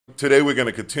Today we're going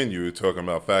to continue talking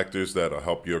about factors that'll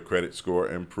help your credit score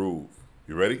improve.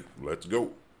 You ready? Let's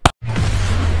go. A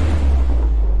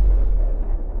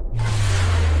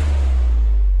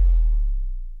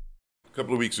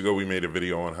couple of weeks ago, we made a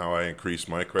video on how I increased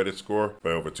my credit score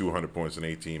by over 200 points in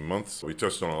 18 months. We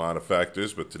touched on a lot of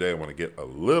factors, but today I want to get a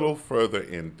little further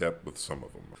in depth with some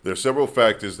of them. There are several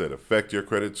factors that affect your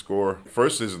credit score.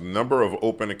 First is the number of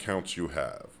open accounts you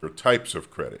have, or types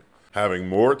of credit. Having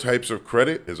more types of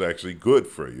credit is actually good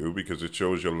for you because it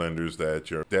shows your lenders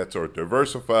that your debts are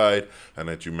diversified and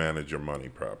that you manage your money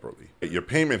properly. Your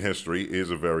payment history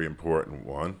is a very important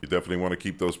one. You definitely want to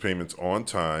keep those payments on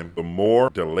time. The more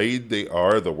delayed they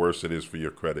are, the worse it is for your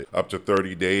credit. Up to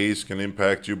 30 days can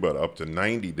impact you, but up to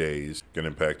 90 days can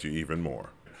impact you even more.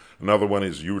 Another one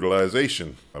is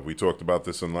utilization. We talked about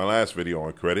this in the last video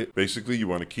on credit. Basically, you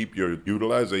want to keep your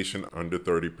utilization under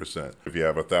 30%. If you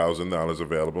have $1,000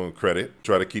 available in credit,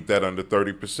 try to keep that under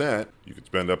 30%. You could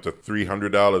spend up to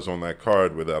 $300 on that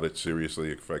card without it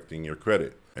seriously affecting your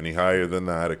credit. Any higher than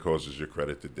that, it causes your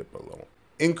credit to dip a little.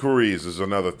 Inquiries is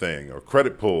another thing, or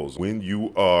credit pulls. When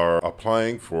you are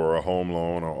applying for a home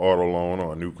loan or auto loan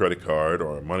or a new credit card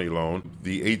or a money loan,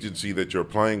 the agency that you're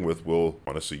applying with will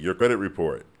want to see your credit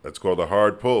report. That's called a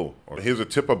hard pull. Here's a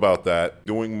tip about that.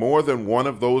 Doing more than one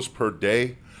of those per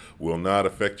day will not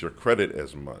affect your credit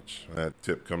as much. That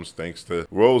tip comes thanks to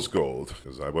Rose Gold,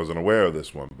 because I wasn't aware of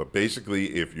this one. But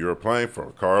basically, if you're applying for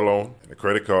a car loan, and a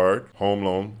credit card, home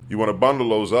loan, you want to bundle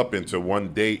those up into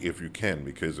one day if you can,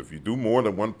 because if you do more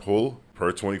than one pull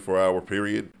per 24-hour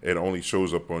period, it only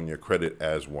shows up on your credit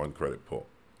as one credit pull.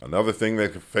 Another thing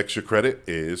that affects your credit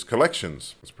is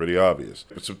collections. It's pretty obvious.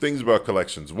 But some things about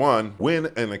collections. One, when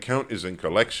an account is in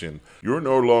collection, you're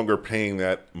no longer paying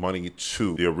that money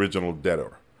to the original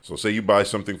debtor. So say you buy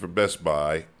something from Best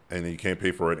Buy and you can't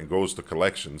pay for it and it goes to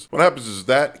collections. What happens is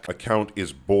that account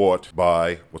is bought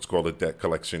by what's called a debt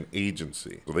collection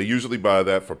agency. So they usually buy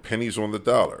that for pennies on the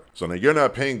dollar. So now you're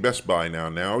not paying Best Buy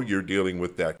now you're dealing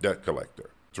with that debt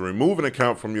collector. To remove an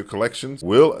account from your collections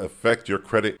will affect your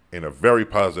credit in a very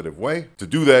positive way. To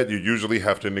do that, you usually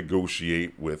have to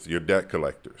negotiate with your debt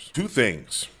collectors. Two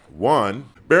things. One,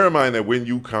 bear in mind that when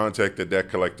you contact the debt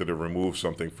collector to remove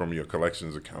something from your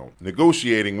collections account,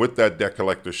 negotiating with that debt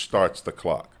collector starts the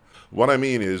clock. What I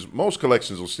mean is most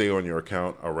collections will stay on your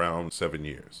account around 7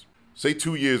 years. Say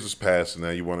 2 years has passed and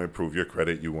now you want to improve your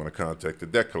credit, you want to contact the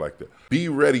debt collector. Be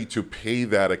ready to pay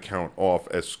that account off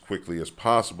as quickly as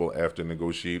possible after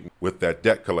negotiating with that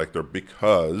debt collector,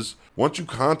 because once you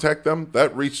contact them,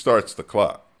 that restarts the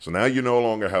clock. So now you no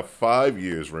longer have 5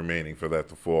 years remaining for that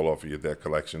to fall off of your debt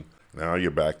collection. Now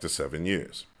you're back to 7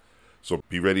 years. So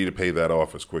be ready to pay that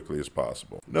off as quickly as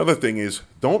possible. Another thing is,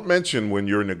 don't mention when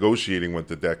you're negotiating with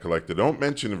the debt collector, don't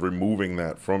mention removing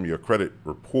that from your credit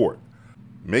report.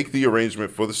 Make the arrangement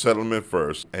for the settlement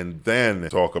first and then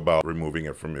talk about removing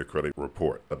it from your credit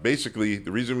report. But basically,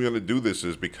 the reason we're going to do this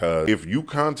is because if you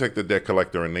contact the debt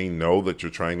collector and they know that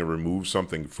you're trying to remove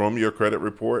something from your credit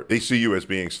report, they see you as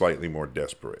being slightly more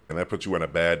desperate. And that puts you in a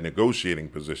bad negotiating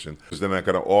position because they're not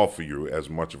going to offer you as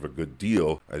much of a good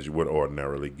deal as you would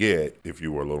ordinarily get if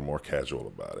you were a little more casual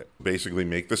about it. Basically,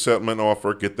 make the settlement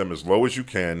offer, get them as low as you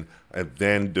can, and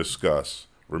then discuss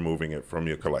removing it from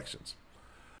your collections.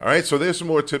 All right, so there's some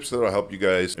more tips that will help you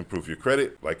guys improve your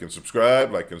credit. Like and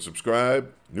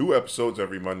subscribe. New episodes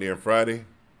every Monday and Friday.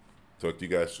 Talk to you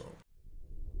guys soon.